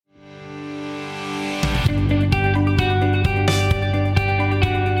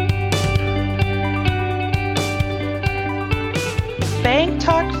Bank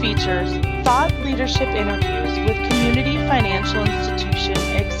Talk features thought leadership interviews with community financial institution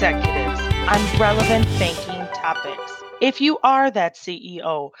executives on relevant banking topics. If you are that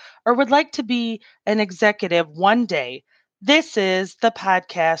CEO or would like to be an executive one day, this is the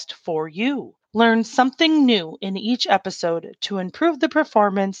podcast for you. Learn something new in each episode to improve the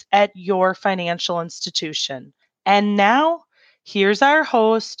performance at your financial institution. And now, here's our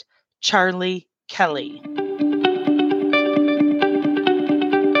host, Charlie Kelly.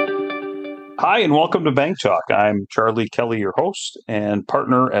 Hi, and welcome to Bank Talk. I'm Charlie Kelly, your host and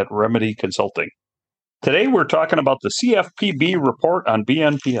partner at Remedy Consulting. Today, we're talking about the CFPB report on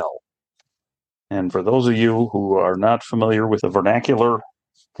BNPL. And for those of you who are not familiar with the vernacular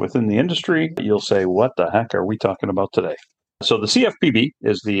within the industry, you'll say, what the heck are we talking about today? So the CFPB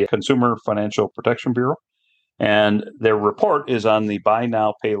is the Consumer Financial Protection Bureau, and their report is on the Buy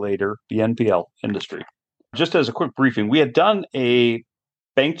Now, Pay Later BNPL industry. Just as a quick briefing, we had done a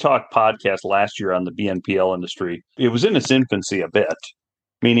Bank Talk podcast last year on the BNPL industry. It was in its infancy a bit,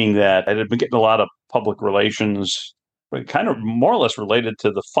 meaning that it had been getting a lot of public relations, but kind of more or less related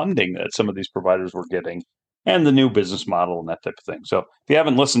to the funding that some of these providers were getting and the new business model and that type of thing. So if you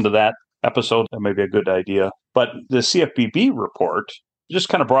haven't listened to that episode, that may be a good idea. But the CFPB report just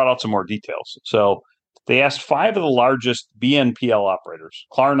kind of brought out some more details. So they asked 5 of the largest BNPL operators,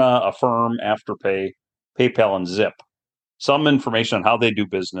 Klarna, Affirm, Afterpay, PayPal, and Zip, some information on how they do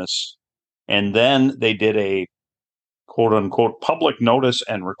business. And then they did a quote unquote public notice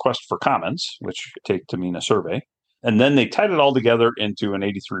and request for comments, which I take to mean a survey. And then they tied it all together into an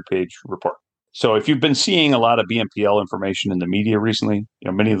 83-page report. So if you've been seeing a lot of BNPL information in the media recently,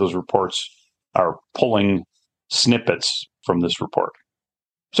 many of those reports are pulling snippets from this report.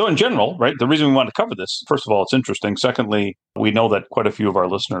 So in general, right, the reason we want to cover this, first of all, it's interesting. Secondly, we know that quite a few of our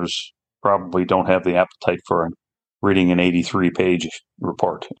listeners probably don't have the appetite for reading an 83-page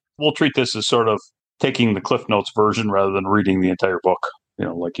report. We'll treat this as sort of taking the Cliff Notes version rather than reading the entire book,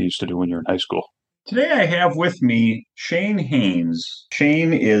 like you used to do when you're in high school. Today I have with me Shane Haynes.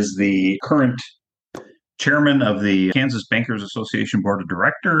 Shane is the current chairman of the Kansas Bankers Association Board of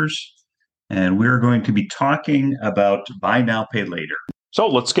Directors, and we're going to be talking about Buy Now, Pay Later. So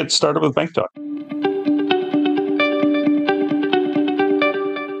let's get started with Bank Talk.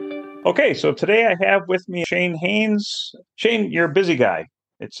 Okay, so today I have with me Shane Haynes. Shane, you're a busy guy.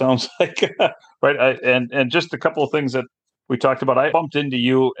 It sounds like, right? And just a couple of things that we talked about. I bumped into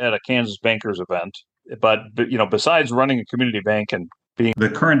you at a Kansas Bankers event, but besides running a community bank and being the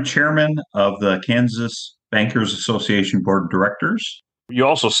current chairman of the Kansas Bankers Association Board of Directors, you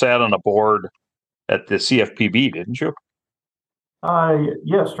also sat on a board at the CFPB, didn't you?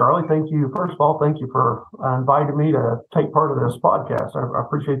 Yes, Charlie. Thank you. First of all, thank you for inviting me to take part of this podcast. I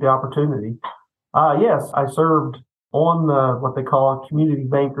appreciate the opportunity. Yes, I served on what they call Community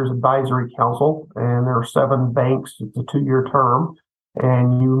Bankers Advisory Council, and there are 7 banks. It's a 2-year term,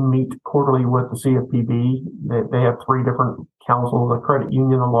 and you meet quarterly with the CFPB. They have 3 different councils: a credit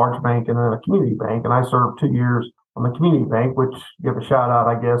union, a large bank, and then a community bank. And I served 2 years on the community bank, which, give a shout out,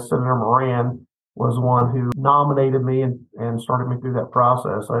 I guess, Senator Moran was one who nominated me and started me through that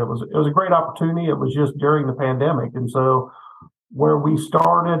process. So it was a great opportunity. It was just during the pandemic. And so where we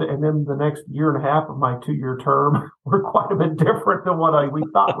started and then the next year and a half of my 2-year term were quite a bit different than what we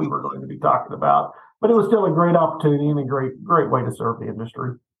thought we were going to be talking about. But it was still a great opportunity and a great way to serve the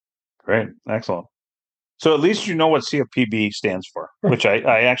industry. Great. Excellent. So at least you know what CFPB stands for, which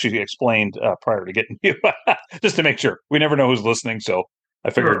I actually explained prior to getting you, just to make sure. We never know who's listening, so I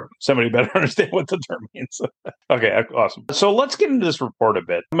figured somebody better understand what the term means. Okay, awesome. So let's get into this report a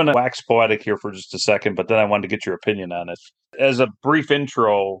bit. I'm going to wax poetic here for just a second, but then I wanted to get your opinion on it. As a brief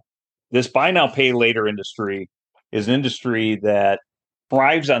intro, this Buy Now, Pay Later industry is an industry that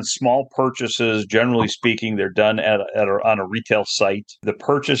thrives on small purchases. Generally speaking, they're done on a retail site. The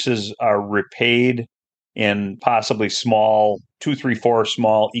purchases are repaid in possibly small, 2, 3, 4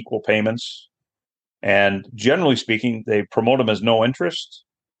 small equal payments. And generally speaking, they promote them as no interest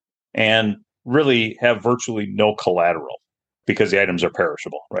and really have virtually no collateral because the items are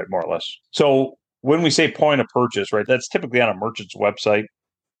perishable, right? More or less. So when we say point of purchase, right, that's typically on a merchant's website.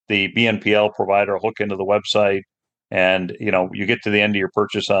 The BNPL provider will hook into the website and, you get to the end of your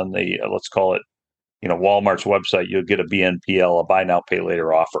purchase on the, let's call it, Walmart's website, you'll get a BNPL, a Buy Now, Pay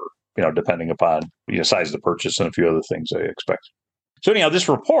Later offer, depending upon size of the purchase and a few other things I expect. So anyhow, this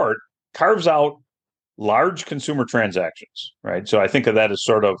report carves out large consumer transactions, right? So I think of that as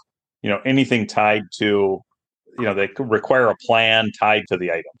sort of, anything tied to they could require a plan tied to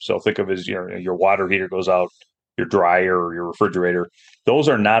the item. So think of it as your water heater goes out, your dryer, or your refrigerator. Those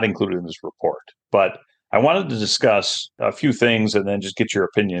are not included in this report. But I wanted to discuss a few things and then just get your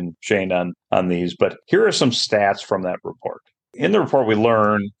opinion, Shane, on these. But here are some stats from that report. In the report, we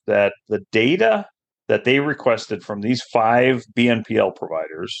learned that the data that they requested from these 5 BNPL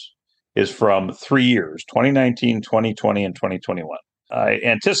providers is from 3 years, 2019, 2020, and 2021. I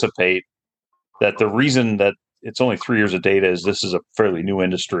anticipate that the reason that it's only 3 years of data is this is a fairly new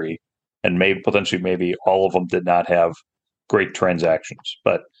industry, and maybe all of them did not have great transactions.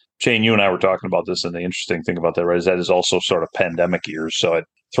 But Shane, you and I were talking about this, and the interesting thing about that, right, is that is also sort of pandemic years, so it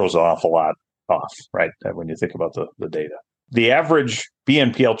throws an awful lot off, right, when you think about the data. The average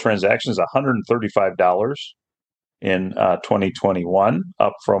BNPL transaction is $135 in 2021,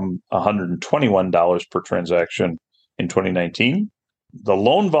 up from $121 per transaction in 2019. The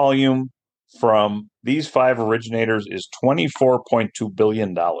loan volume from these 5 originators is $24.2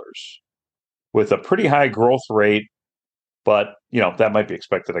 billion, with a pretty high growth rate, but that might be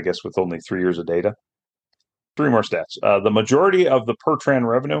expected, I guess, with only 3 years of data. 3 more stats. The majority of the per-tran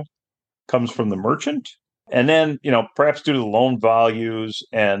revenue comes from the merchant. And then, perhaps due to the loan values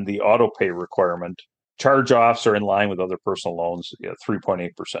and the auto pay requirement, charge-offs are in line with other personal loans, 3.8%.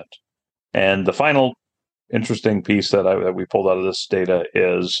 And the final interesting piece that we pulled out of this data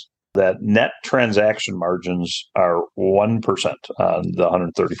is that net transaction margins are 1% on the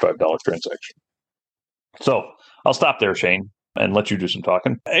 $135 transaction. So I'll stop there, Shane, and let you do some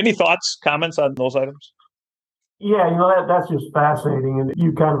talking. Any thoughts, comments on those items? Yeah, that's just fascinating. And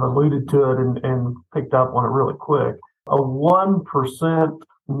you kind of alluded to it and picked up on it really quick. A 1%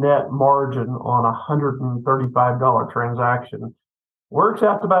 net margin on a $135 transaction works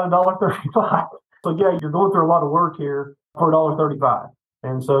out to about $1.35. So yeah, you're going through a lot of work here for $1.35.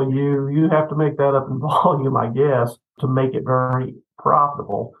 And so you have to make that up in volume, I guess, to make it very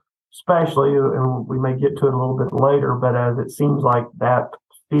profitable, especially, and we may get to it a little bit later, but as it seems like that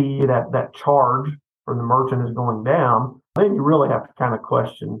fee, that charge from the merchant is going down, then you really have to kind of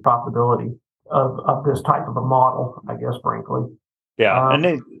question profitability of this type of a model, I guess, frankly. Yeah,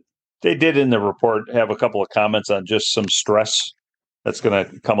 and they did in the report have a couple of comments on just some stress that's going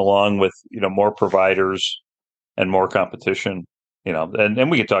to come along with more providers and more competition.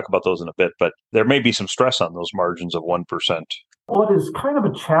 And we can talk about those in a bit, but there may be some stress on those margins of 1%. What is kind of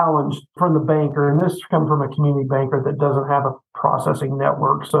a challenge from the banker, and this comes from a community banker that doesn't have a processing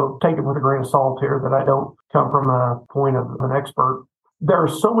network, so take it with a grain of salt here that I don't come from a point of an expert. There are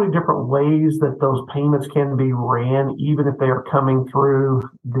so many different ways that those payments can be ran, even if they are coming through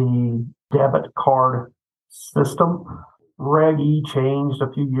the debit card system. Reg E changed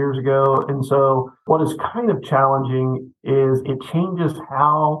a few years ago, and so what is kind of challenging is it changes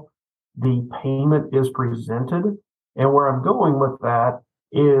how the payment is presented. And where I'm going with that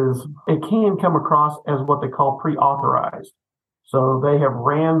is it can come across as what they call pre-authorized. So they have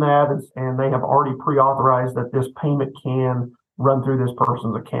ran that and they have already pre-authorized that this payment can run through this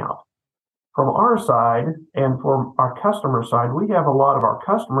person's account. From our side and from our customer side, we have a lot of our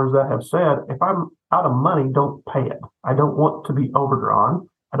customers that have said, if I'm out of money, don't pay it. I don't want to be overdrawn.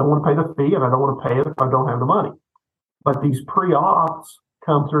 I don't want to pay the fee, and I don't want to pay it if I don't have the money. But these pre-auths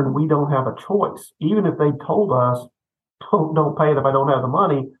come through and we don't have a choice. Even if they told us, don't pay it if I don't have the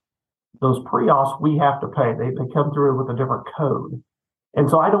money, those pre-auths we have to pay. They come through with a different code. And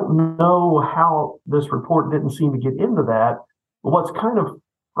so I don't know how this report didn't seem to get into that. But what's kind of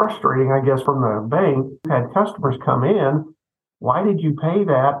frustrating, I guess, from the bank, had customers come in, why did you pay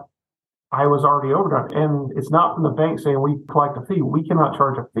that? I was already overdrawn. And it's not from the bank saying we collect a fee. We cannot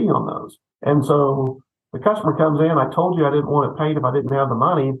charge a fee on those. And so the customer comes in, I told you I didn't want it paid if I didn't have the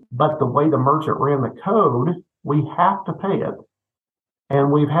money, but the way the merchant ran the code, we have to pay it.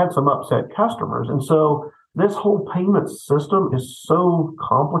 And we've had some upset customers. And so this whole payment system is so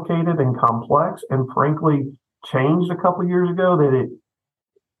complicated and complex and frankly changed a couple of years ago that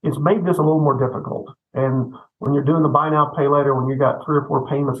it's made this a little more difficult. And when you're doing the buy now, pay later, when you got 3 or 4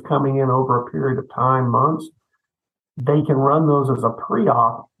 payments coming in over a period of time, months, they can run those as a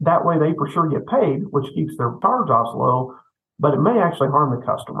pre-auth. That way they for sure get paid, which keeps their charge-offs low, but it may actually harm the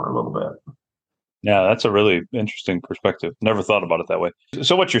customer a little bit. Yeah, that's a really interesting perspective. Never thought about it that way.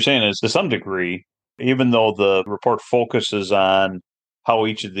 So what you're saying is, to some degree, even though the report focuses on how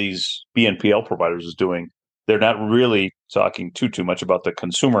each of these BNPL providers is doing, they're not really talking too much about the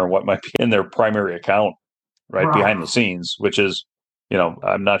consumer and what might be in their primary account, right behind the scenes, which is,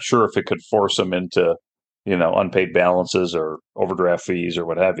 I'm not sure if it could force them into, unpaid balances or overdraft fees or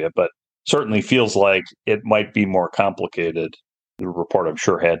what have you, but certainly feels like it might be more complicated The report, I'm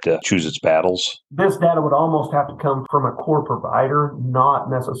sure, had to choose its battles. This data would almost have to come from a core provider, not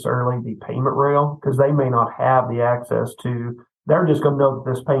necessarily the payment rail, because they may not have the access to, they're just going to know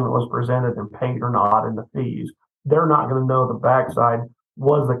that this payment was presented and paid or not and the fees. They're not going to know the backside,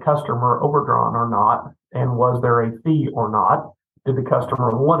 was the customer overdrawn or not, and was there a fee or not? Did the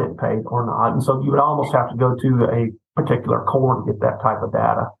customer want it paid or not? And so you would almost have to go to a particular core to get that type of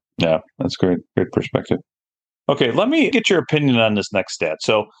data. Yeah, that's great. Great perspective. Okay, let me get your opinion on this next stat.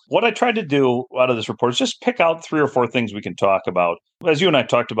 So what I tried to do out of this report is just pick out 3 or 4 things we can talk about. As you and I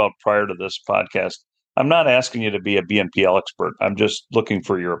talked about prior to this podcast, I'm not asking you to be a BNPL expert. I'm just looking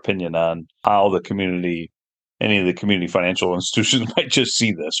for your opinion on how the community, any of the community financial institutions might just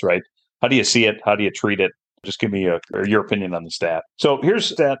see this, right? How do you see it? How do you treat it? Just give me your opinion on the stat. So here's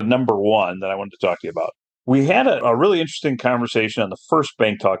stat number 1 that I wanted to talk to you about. We had a really interesting conversation on the first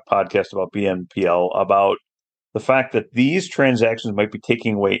Bank Talk podcast about BNPL about the fact that these transactions might be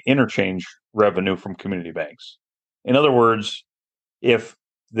taking away interchange revenue from community banks. In other words, if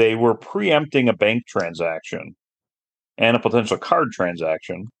they were preempting a bank transaction and a potential card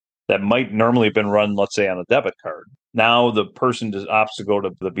transaction that might normally have been run, let's say, on a debit card, now the person opts to go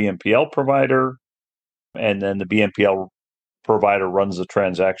to the BNPL provider, and then the BNPL provider runs the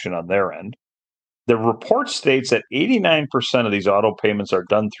transaction on their end. The report states that 89% of these auto payments are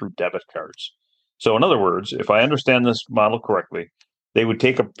done through debit cards. So in other words, if I understand this model correctly, they would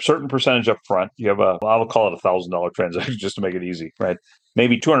take a certain percentage up front. You have I'll call it $1,000 transaction just to make it easy, right?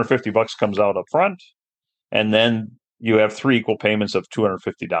 Maybe $250 comes out up front, and then you have 3 equal payments of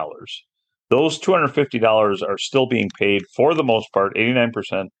 $250. Those $250 are still being paid, for the most part,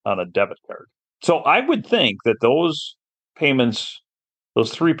 89% on a debit card. So I would think that those payments,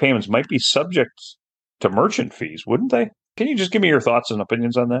 those 3 payments might be subject to merchant fees, wouldn't they? Can you just give me your thoughts and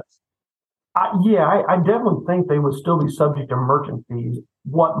opinions on that? I definitely think they would still be subject to merchant fees.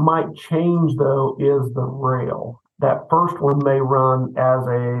 What might change, though, is the rail. That first one may run as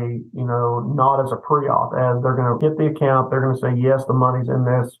not as a pre-auth, as they're going to get the account. They're going to say, yes, the money's in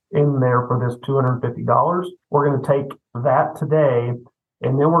there for this $250. We're going to take that today,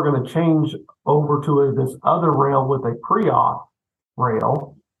 and then we're going to change over to this other rail with a pre-auth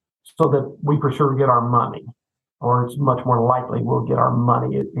rail so that we for sure get our money. Or it's much more likely we'll get our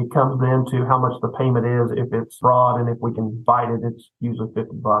money. It comes into how much the payment is. If it's fraud and if we can fight it, it's usually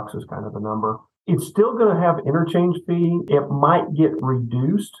 $50 is kind of the number. It's still going to have interchange fee. It might get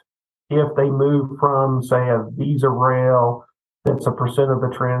reduced if they move from, say, a Visa rail that's a percent of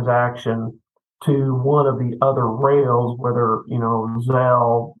the transaction to one of the other rails, whether,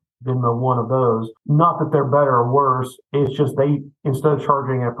 Zelle, Venmo, one of those. Not that they're better or worse. It's just they, instead of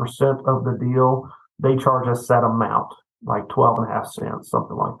charging a percent of the deal, they charge a set amount, like 12.5 cents,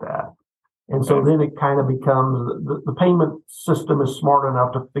 something like that. And so then it kind of becomes, the payment system is smart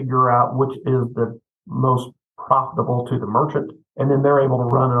enough to figure out which is the most profitable to the merchant, and then they're able to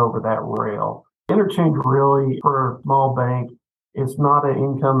run it over that rail. Interchange really, for a small bank, it's not an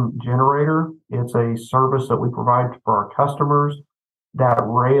income generator. It's a service that we provide for our customers. That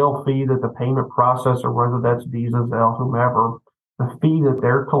rail fee that the payment processor, whether that's Visa, Zelle, whomever, the fee that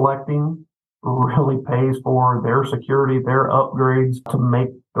they're collecting really pays for their security, their upgrades to make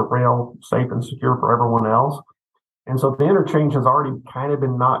the rail safe and secure for everyone else. And so the interchange has already kind of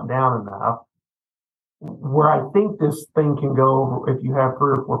been knocked down enough. Where I think this thing can go, if you have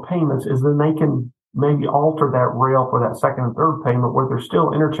 3 or 4 payments, is then they can maybe alter that rail for that second and third payment where there's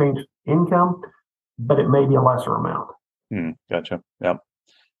still interchange income, but it may be a lesser amount. Gotcha. Yeah.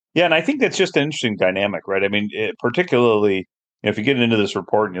 Yeah. And I think that's just an interesting dynamic, right? I mean, particularly if you get into this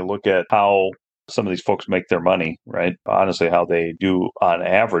report and you look at how some of these folks make their money, right? Honestly, how they do on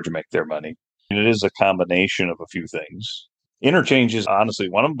average make their money. And it is a combination of a few things. Interchange is honestly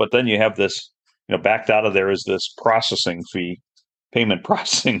one of them, but then you have this, backed out of there is this processing fee, payment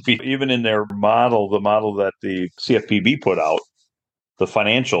processing fee. Even in their model, the model that the CFPB put out, the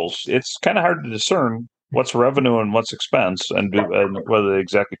financials, it's kind of hard to discern what's revenue and what's expense and whether they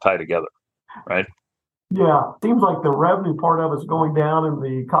exactly tie together, right? Yeah, seems like the revenue part of it's going down and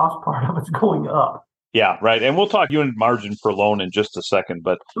the cost part of it's going up. Yeah, right. And we'll talk unit margin per loan in just a second.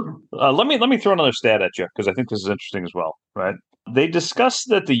 But let me throw another stat at you because I think this is interesting as well, right? They discussed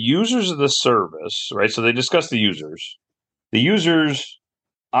that the users of the service, right? So they discussed the users. The users,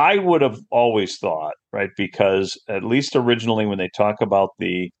 I would have always thought, right? Because at least originally when they talk about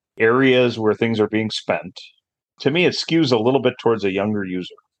the areas where things are being spent, to me it skews a little bit towards a younger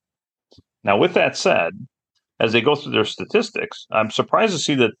user. Now, with that said, as they go through their statistics, I'm surprised to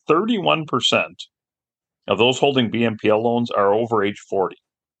see that 31% of those holding BNPL loans are over age 40.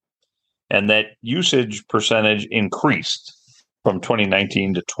 And that usage percentage increased from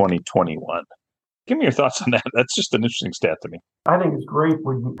 2019 to 2021. Give me your thoughts on that. That's just an interesting stat to me. I think it's great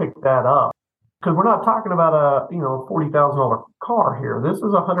when you pick that up because we're not talking about a $40,000 car here. This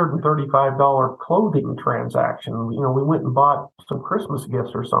is a $135 clothing transaction. We went and bought some Christmas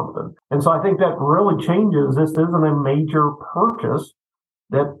gifts or something, and so I think that really changes. This isn't a major purchase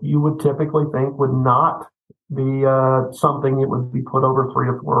that you would typically think would not be something that would be put over 3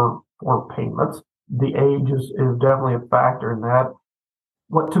 to 4 payments. The age is definitely a factor in that.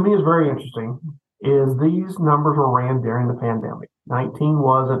 What to me is very interesting is these numbers were ran during the pandemic. 19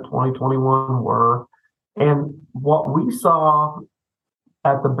 wasn't, 2021 were. And what we saw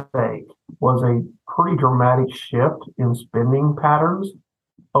at the bank was a pretty dramatic shift in spending patterns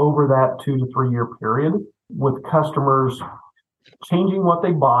over that 2 to 3 year period, with customers changing what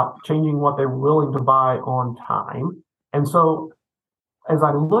they bought, changing what they're willing to buy on time. And so as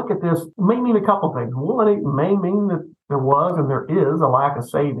I look at this, it may mean a couple things. One, it may mean that there was and there is a lack of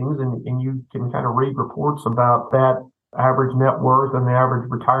savings, and you can kind of read reports about that average net worth and the average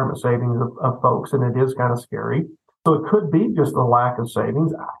retirement savings of folks, and it is kind of scary. So it could be just a lack of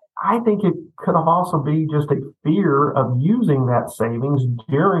savings. I think it could also be just a fear of using that savings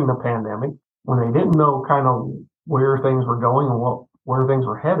during the pandemic when they didn't know kind of where things were going and where things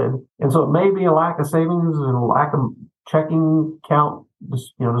were headed. And so it may be a lack of savings and a lack of checking account,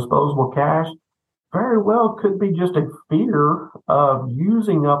 disposable cash. Very well could be just a fear of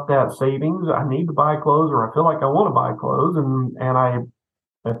using up that savings. I need to buy clothes, or I feel like I want to buy clothes, and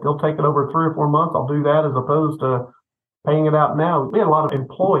if they'll take it over 3 or 4 months, I'll do that as opposed to paying it out now. We had a lot of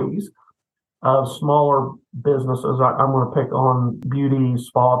employees of smaller businesses. I'm going to pick on beauty,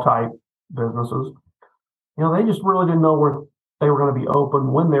 spa type businesses. They just really didn't know where they were going to be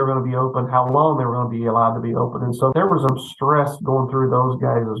open, when they were going to be open, how long they were going to be allowed to be open. And so there was some stress going through those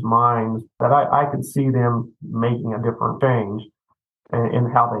guys' minds that I could see them making a different change in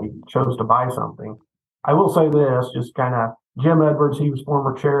how they chose to buy something. I will say this, just kind of, Jim Edwards, he was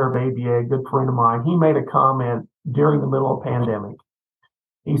former chair of ABA, a good friend of mine. He made a comment during the middle of the pandemic.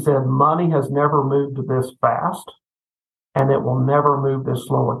 He said, money has never moved this fast, and it will never move this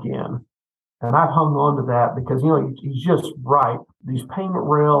slow again. And I've hung on to that because, he's just right. These payment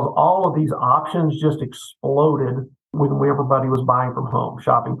rails, all of these options just exploded when everybody was buying from home,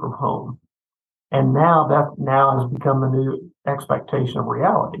 shopping from home. And now that has become the new expectation of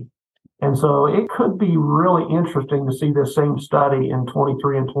reality. And so it could be really interesting to see this same study in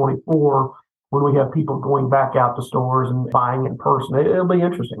 23 and 24 when we have people going back out to stores and buying in person. It'll be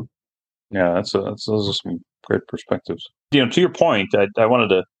interesting. Yeah, those are some great perspectives. To your point,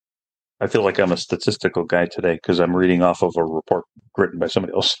 I feel like I'm a statistical guy today because I'm reading off of a report written by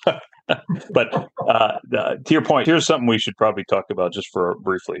somebody else. But to your point, here's something we should probably talk about just for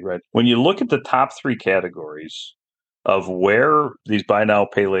briefly, right? When you look at the top 3 categories of where these buy now,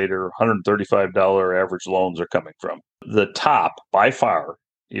 pay later, $135 average loans are coming from, the top by far,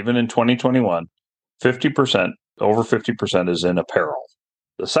 even in 2021, 50%, over 50% is in apparel.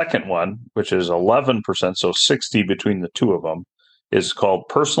 The second one, which is 11%, so 60 between the two of them, is called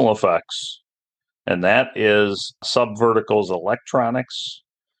personal effects, and that is subverticals, electronics,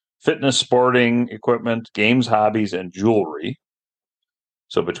 fitness, sporting equipment, games, hobbies, and jewelry.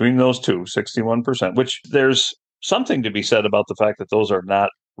 So between those two, 61%, which there's something to be said about the fact that those are not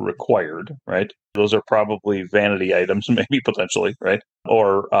required, right? Those are probably vanity items, maybe potentially, right?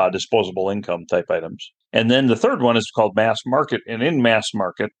 Or disposable income type items. And then the third one is called mass market. And in mass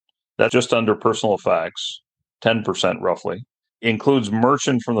market, that's just under personal effects, 10% roughly. Includes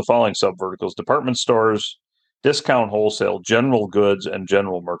merchant from the following subverticals: department stores, discount wholesale, general goods, and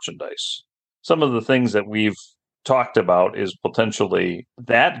general merchandise. Some of the things that we've talked about is potentially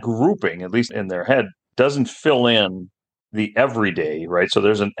that grouping, at least in their head, doesn't fill in the everyday, right? So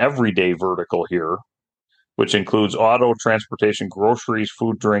there's an everyday vertical here, which includes auto, transportation, groceries,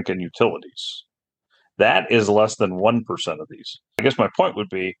 food, drink, and utilities. That is less than 1% of these. I guess my point would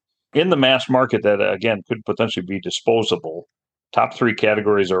be, in the mass market that, again, could potentially be disposable, top 3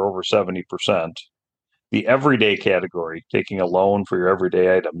 categories are over 70%. The everyday category, taking a loan for your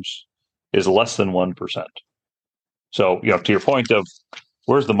everyday items, is less than 1%. So, to your point of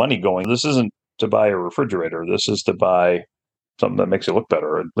where's the money going, this isn't to buy a refrigerator. This is to buy something that makes you look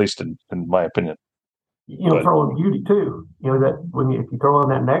better, at least in my opinion. Throw in beauty too. That if you throw in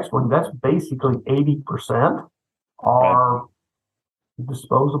that next one, that's basically 80% are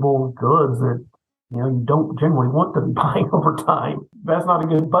disposable goods that you don't generally want to be buying over time. That's not a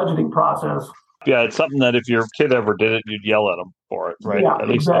good budgeting process. Yeah, it's something that if your kid ever did it, you'd yell at them for it, right? Yeah, at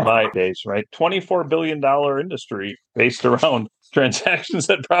least in my days, right? $24 billion industry based around transactions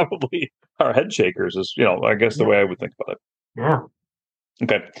that probably are head shakers is, I guess the way I would think about it. Yeah.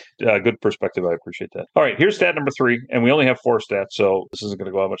 Okay. Good perspective. I appreciate that. All right. Here's stat number 3. And we only have 4 stats, so this isn't going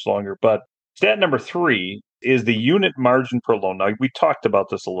to go out much longer. But stat number 3 is the unit margin per loan. Now, we talked about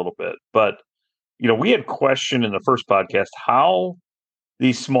this a little bit, but we had questioned in the first podcast how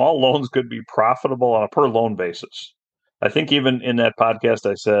these small loans could be profitable on a per loan basis. I think even in that podcast,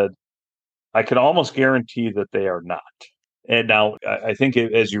 I said, I can almost guarantee that they are not. And now I think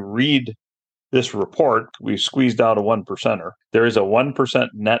as you read this report, we squeezed out a 1%er. There is a 1%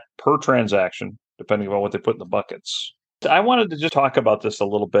 net per transaction, depending on what they put in the buckets. I wanted to just talk about this a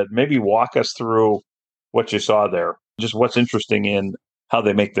little bit, maybe walk us through what you saw there, just what's interesting in how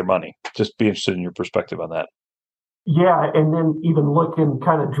they make their money. Just be interested in your perspective on that. Yeah, and then even looking,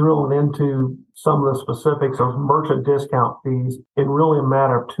 kind of drilling into some of the specifics of merchant discount fees, in really a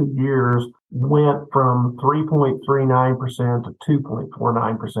matter of 2 years, went from 3.39% to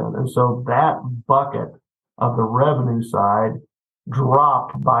 2.49%. And so that bucket of the revenue side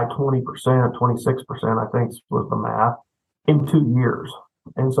dropped by 20%, 26%, I think was the math, in 2 years.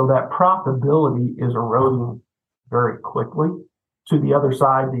 And so that profitability is eroding very quickly. To the other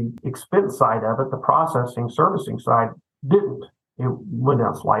side, the expense side of it, the processing, servicing side, didn't. It went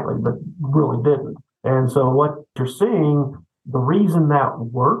down slightly, but really didn't. And so what you're seeing, the reason that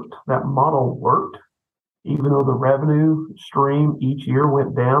worked, that model worked, even though the revenue stream each year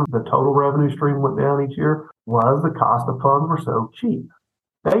went down, the total revenue stream went down each year, was the cost of funds were so cheap.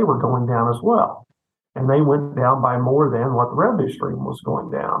 They were going down as well. And they went down by more than what the revenue stream was going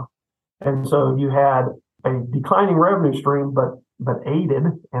down. And so you had a declining revenue stream, but aided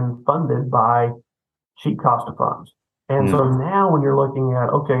and funded by cheap cost of funds. And so now when you're looking at,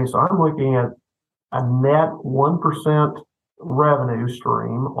 okay, so I'm looking at a net 1% revenue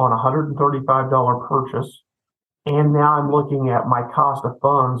stream on a $135 purchase. And now I'm looking at my cost of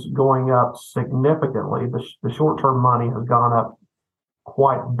funds going up significantly. The short-term money has gone up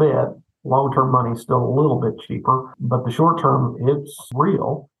quite a bit. Long-term money is still a little bit cheaper, but the short-term, it's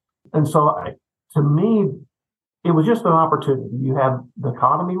real. And so to me, it was just an opportunity. You had the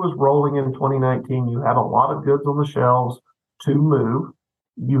economy was rolling in 2019. You had a lot of goods on the shelves to move.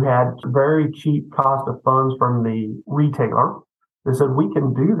 You had very cheap cost of funds from the retailer. They said, we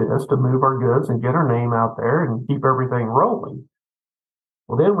can do this to move our goods and get our name out there and keep everything rolling.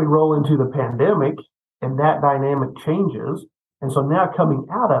 Well, then we roll into the pandemic and that dynamic changes. And so now coming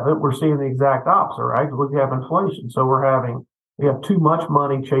out of it, we're seeing the exact opposite, right? We have inflation. So we have too much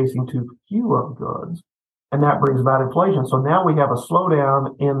money chasing too few of goods. And that brings about inflation. So now we have a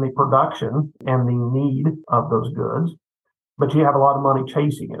slowdown in the production and the need of those goods, but you have a lot of money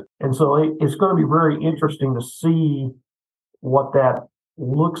chasing it. And so it's going to be very interesting to see what that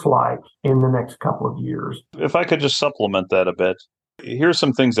looks like in the next couple of years. If I could just supplement that a bit, here's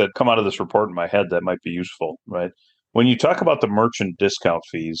some things that come out of this report in my head that might be useful, right? When you talk about the merchant discount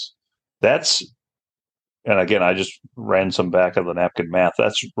fees, and again, I just ran some back of the napkin math,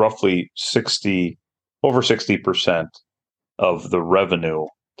 that's roughly over 60% of the revenue,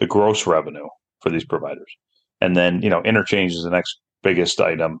 the gross revenue for these providers. And then, interchange is the next biggest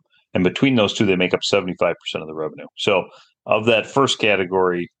item. And between those two, they make up 75% of the revenue. So of that first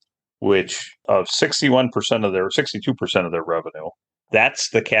category, which of 62% of their revenue,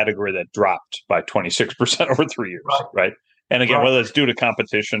 that's the category that dropped by 26% over 3 years, right? And again, whether it's due to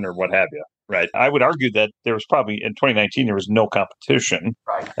competition or what have you, right? I would argue that there was probably, in 2019, there was no competition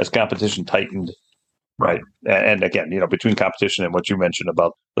as competition tightened. Right. And again, between competition and what you mentioned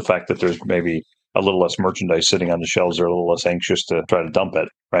about the fact that there's maybe a little less merchandise sitting on the shelves, they're a little less anxious to try to dump it.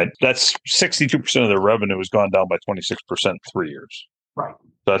 Right. That's 62% of their revenue has gone down by 26% in 3 years. Right.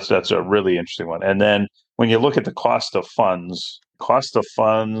 That's a really interesting one. And then when you look at the cost of funds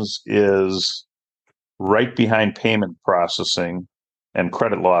is right behind payment processing and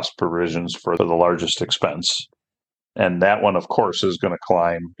credit loss provisions for the largest expense. And that one, of course, is going to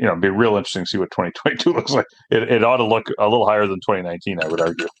climb. It'd be real interesting to see what 2022 looks like. It ought to look a little higher than 2019, I would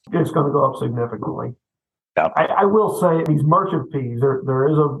argue. It's going to go up significantly. Yeah. I will say these merchant fees, there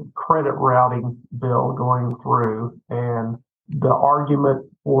is a credit routing bill going through, and the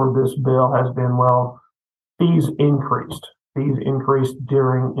argument for this bill has been, well, fees increased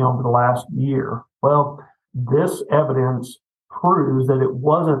during, the last year. Well, this evidence proves that it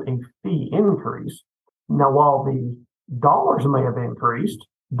wasn't a fee increase. Now, while the dollars may have increased,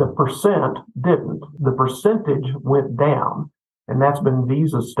 the percent didn't. The percentage went down. And that's been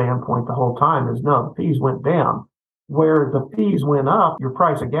Visa's standpoint the whole time is no, the fees went down. Where the fees went up, your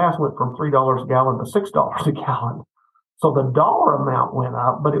price of gas went from $3 a gallon to $6 a gallon. So the dollar amount went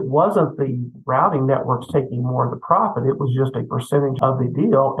up, but it wasn't the routing networks taking more of the profit. It was just a percentage of the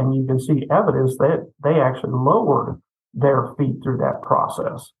deal. And you can see evidence that they actually lowered their feet through that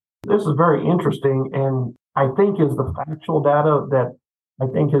process. This is very interesting, and I think is the factual data that I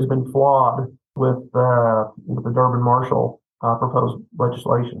think has been flawed with the Durbin-Marshall proposed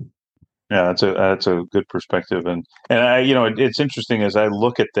legislation. Yeah, that's a good perspective, and it's interesting as I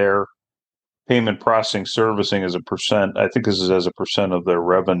look at their payment processing servicing as a percent. I think this is as a percent of their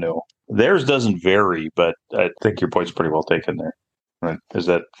revenue. Theirs doesn't vary, but I think your point's pretty well taken there. Right? Is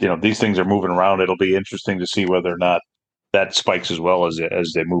that these things are moving around? It'll be interesting to see whether or not that spikes as well as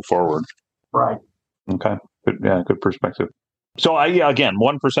they move forward. Right. Okay. Good perspective. So again,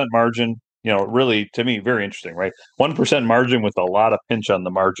 1% margin. Really to me very interesting, right? 1% margin with a lot of pinch on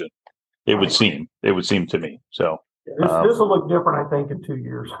the margin. It would seem to me. So this will look different, I think, in 2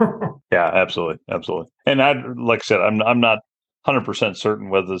 years. Yeah, absolutely. And like I said, I'm not 100% certain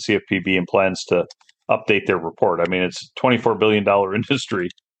whether the CFPB plans to update their report. I mean, it's a $24 billion industry,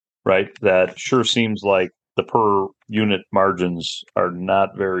 right? That sure seems like the per unit margins are not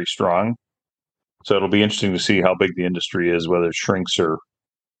very strong. So it'll be interesting to see how big the industry is, whether it shrinks or,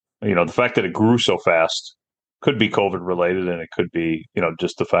 the fact that it grew so fast could be COVID related, and it could be,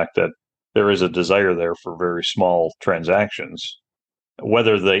 just the fact that there is a desire there for very small transactions.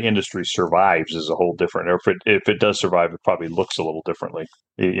 Whether the industry survives is a whole different. Or if it does survive, it probably looks a little differently.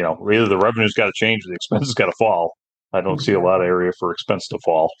 Either the revenue's got to change, or the expenses got to fall. I don't see a lot of area for expense to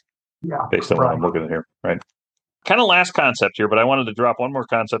fall. Yeah, based on what I'm looking at here, right? Kind of last concept here, but I wanted to drop one more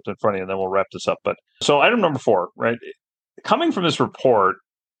concept in front of you, and then we'll wrap this up. But so item number 4, right? Coming from this report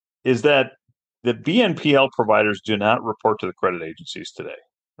is that the BNPL providers do not report to the credit agencies today,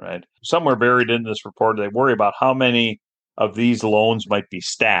 right? Somewhere buried in this report, they worry about how many of these loans might be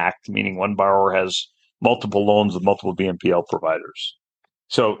stacked, meaning one borrower has multiple loans with multiple BNPL providers.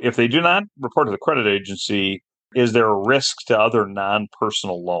 So if they do not report to the credit agency, is there a risk to other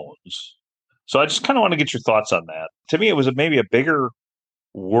non-personal loans? So I just kind of want to get your thoughts on that. To me, it was maybe a bigger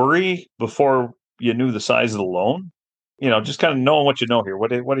worry before you knew the size of the loan. Just kind of knowing what you know here.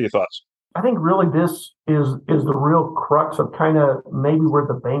 What are your thoughts? I think really this is the real crux of kind of maybe where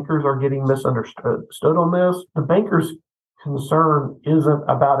the bankers are getting misunderstood on this. The bankers' concern isn't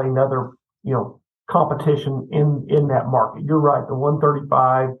about another, competition in that market. You're right. The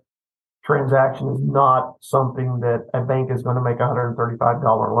 135 transaction is not something that a bank is going to make a $135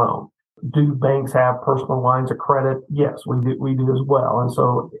 loan. Do banks have personal lines of credit? Yes, we do as well. And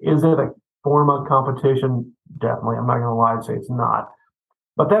so is it a form of competition? Definitely. I'm not going to lie and say it's not.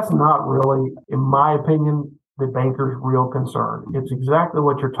 But that's not really, in my opinion, the banker's real concern. It's exactly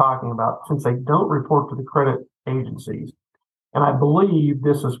what you're talking about. Since they don't report to the credit agencies, and I believe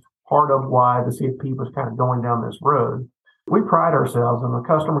this is part of why the CFP was kind of going down this road. We pride ourselves, and the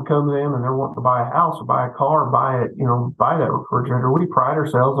customer comes in and they're wanting to buy a house or buy a car or buy that refrigerator. We pride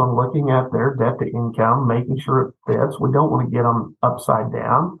ourselves on looking at their debt to income, making sure it fits. We don't want to get them upside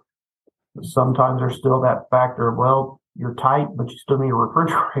down. Sometimes there's still that factor of, well, you're tight, but you still need a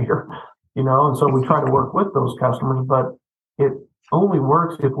refrigerator, and so we try to work with those customers, but it only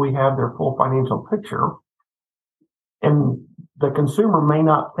works if we have their full financial picture. And the consumer may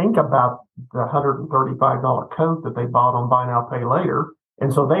not think about the $135 coat that they bought on Buy Now, Pay Later.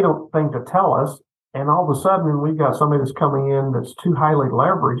 And so they don't think to tell us. And all of a sudden, we've got somebody that's coming in that's too highly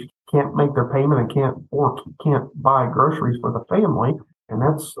leveraged, can't make their payment and can't buy groceries for the family. And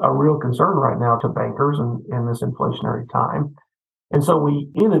that's a real concern right now to bankers in this inflationary time. And so we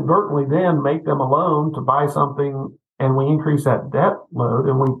inadvertently then make them a loan to buy something, and we increase that debt load,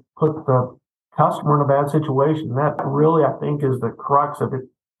 and we put the customer in a bad situation. That really, I think, is the crux of it.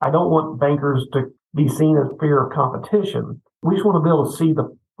 I don't want bankers to be seen as fear of competition. We just want to be able to see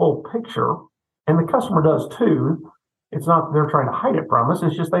the full picture, and the customer does too. It's not that they're trying to hide it from us.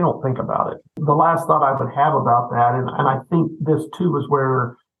 It's just they don't think about it. The last thought I would have about that, and I think this too is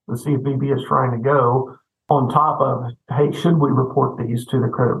where the CFPB is trying to go, on top of, hey, should we report these to the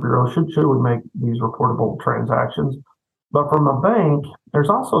credit bureau? Should we make these reportable transactions? But from a bank, there's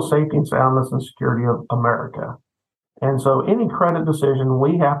also safety and soundness and security of America. And so any credit decision,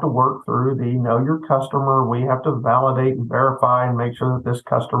 we have to work through the know your customer. We have to validate and verify and make sure that this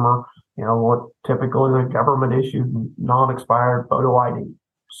customer, what typically the government issued non-expired photo ID.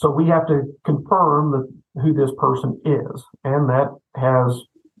 So we have to confirm who this person is. And that has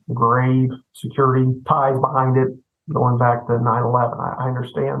grave security ties behind it going back to 9/11. I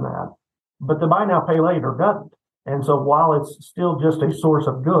understand that. But the Buy Now, Pay Later doesn't. And so while it's still just a source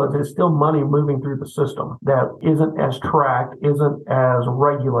of goods, it's still money moving through the system that isn't as tracked, isn't as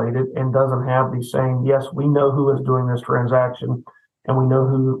regulated, and doesn't have the same, yes, we know who is doing this transaction, and we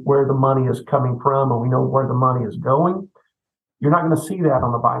know where the money is coming from, and we know where the money is going. You're not going to see that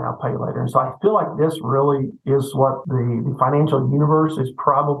on the buy now, pay later. And so I feel like this really is what the financial universe is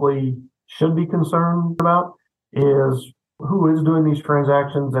probably should be concerned about, is who is doing these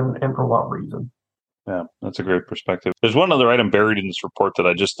transactions and for what reason. Yeah, that's a great perspective. There's one other item buried in this report that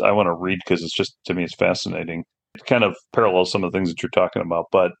I want to read because it's just, to me, it's fascinating. It kind of parallels some of the things that you're talking about.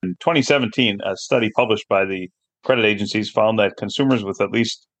 But in 2017, a study published by the credit agencies found that consumers with at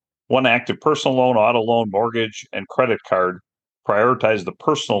least one active personal loan, auto loan, mortgage, and credit card prioritize the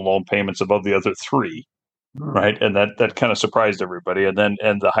personal loan payments above the other three, right? And that kind of surprised everybody. And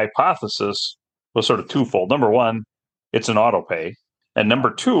the hypothesis was sort of twofold. Number one, it's an auto pay. And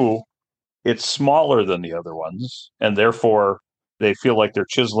number two, it's smaller than the other ones. And therefore, they feel like they're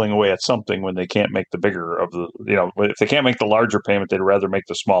chiseling away at something when they can't make the bigger of the, if they can't make the larger payment, they'd rather make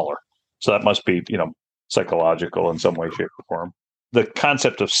the smaller. So that must be, psychological in some way, shape, or form. The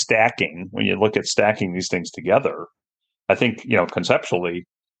concept of stacking, when you look at stacking these things together, I think, conceptually,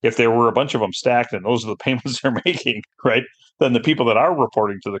 if there were a bunch of them stacked and those are the payments they're making, right, then the people that are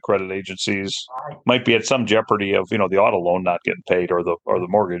reporting to the credit agencies might be at some jeopardy of, the auto loan not getting paid or the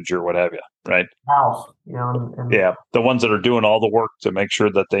mortgage or what have you, right? House, yeah, the ones that are doing all the work to make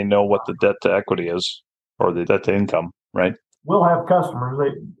sure that they know what the debt to equity is or the debt to income, right? We'll have customers,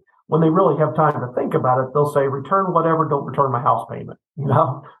 when they really have time to think about it, they'll say, return whatever, don't return my house payment.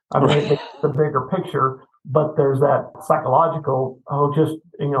 It's the bigger picture. But there's that psychological, it's just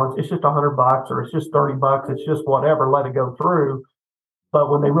 $100 or it's just $30, it's just whatever, let it go through. But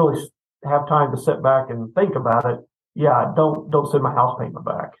when they really have time to sit back and think about it, don't send my house payment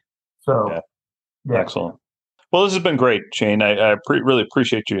back. So, yeah. Excellent. Well, this has been great, Shane. I really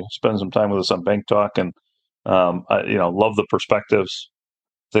appreciate you spending some time with us on Bank Talk, and love the perspectives.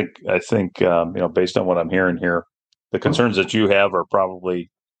 I think based on what I'm hearing here, the concerns that you have are probably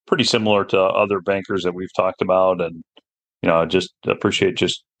pretty similar to other bankers that we've talked about. And, I just appreciate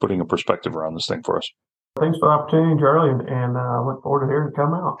just putting a perspective around this thing for us. Thanks for the opportunity, Charlie, and look forward to hearing it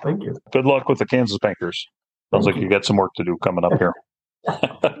come out. Thank you. Good luck with the Kansas Bankers. Sounds like you got some work to do coming up here.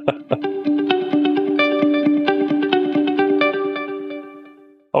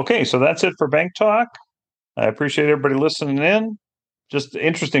 Okay, so that's it for Bank Talk. I appreciate everybody listening in. Just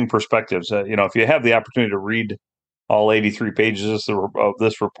interesting perspectives. If you have the opportunity to read all 83 pages of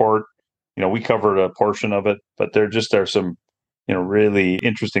this report, we covered a portion of it, but there just are some, really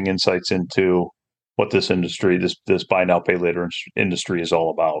interesting insights into what this industry, this buy now, pay later industry is all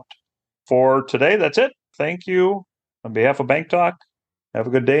about. For today, that's it. Thank you. On behalf of Bank Talk, have a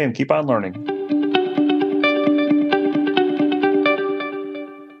good day and keep on learning.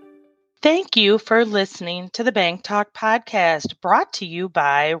 Thank you for listening to the Bank Talk podcast, brought to you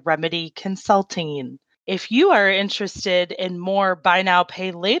by Remedy Consulting. If you are interested in more Buy Now,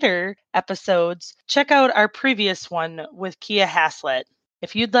 Pay Later episodes, check out our previous one with Kia Haslett.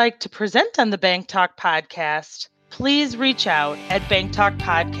 If you'd like to present on the Bank Talk podcast, please reach out at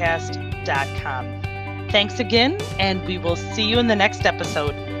banktalkpodcast.com. Thanks again, and we will see you in the next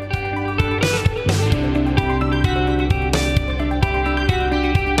episode.